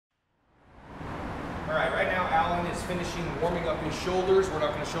finishing warming up his shoulders. We're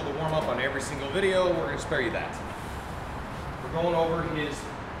not going to show the warm up on every single video. We're going to spare you that. We're going over his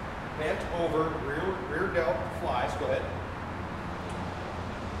bent over rear delt flies. Go ahead.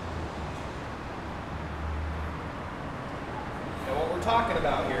 Now what we're talking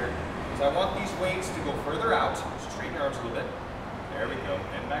about here is I want these weights to go further out. Just straighten your arms a little bit. There we go.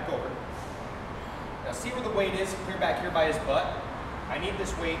 And back over. Now see where the weight is? Clear back here by his butt. I need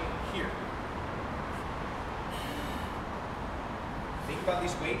this weight here. Think about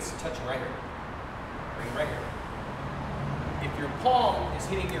these weights touching right here. Bring them right here. If your palm is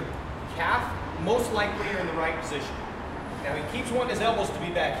hitting your calf, most likely you're in the right position. Now he keeps wanting his elbows to be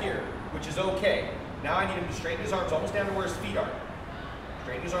back here, which is okay. Now I need him to straighten his arms almost down to where his feet are.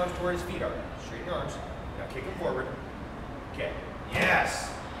 Straighten his arms to where his feet are. Straighten your arms. Now kick them forward. Okay.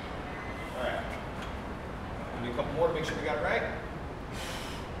 Yes. All right. Do a couple more to make sure we got it right.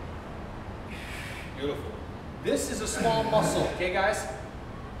 Beautiful. This is a small muscle, okay guys?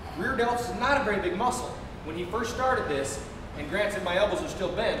 Rear delts is not a very big muscle. When he first started this, and granted my elbows are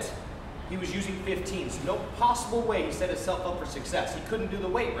still bent, he was using 15. So no possible way he set himself up for success. He couldn't do the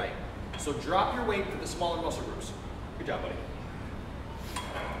weight right. So drop your weight for the smaller muscle groups. Good job, buddy.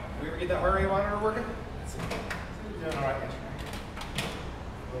 We ever get that heart rate monitor working? You're doing all right yesterday.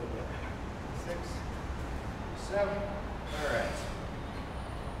 A little bit. 6, 7. All right.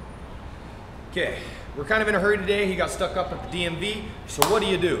 Okay, we're kind of in a hurry today. He got stuck up at the DMV. So what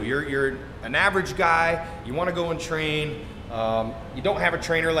do? You're an average guy. You want to go and train. You don't have a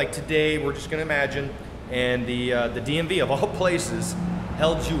trainer like today. We're just going to imagine. And the DMV of all places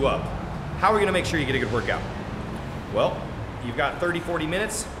held you up. How are we going to make sure you get a good workout? Well, you've got 30, 40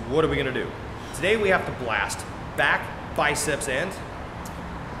 minutes. What are we going to do? Today we have to blast back, biceps, and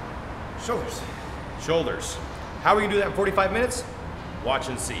Shoulders. shoulders. How are we going to do that in 45 minutes? Watch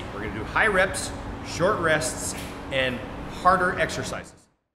and see. We're going to do high reps, short rests, and harder exercises.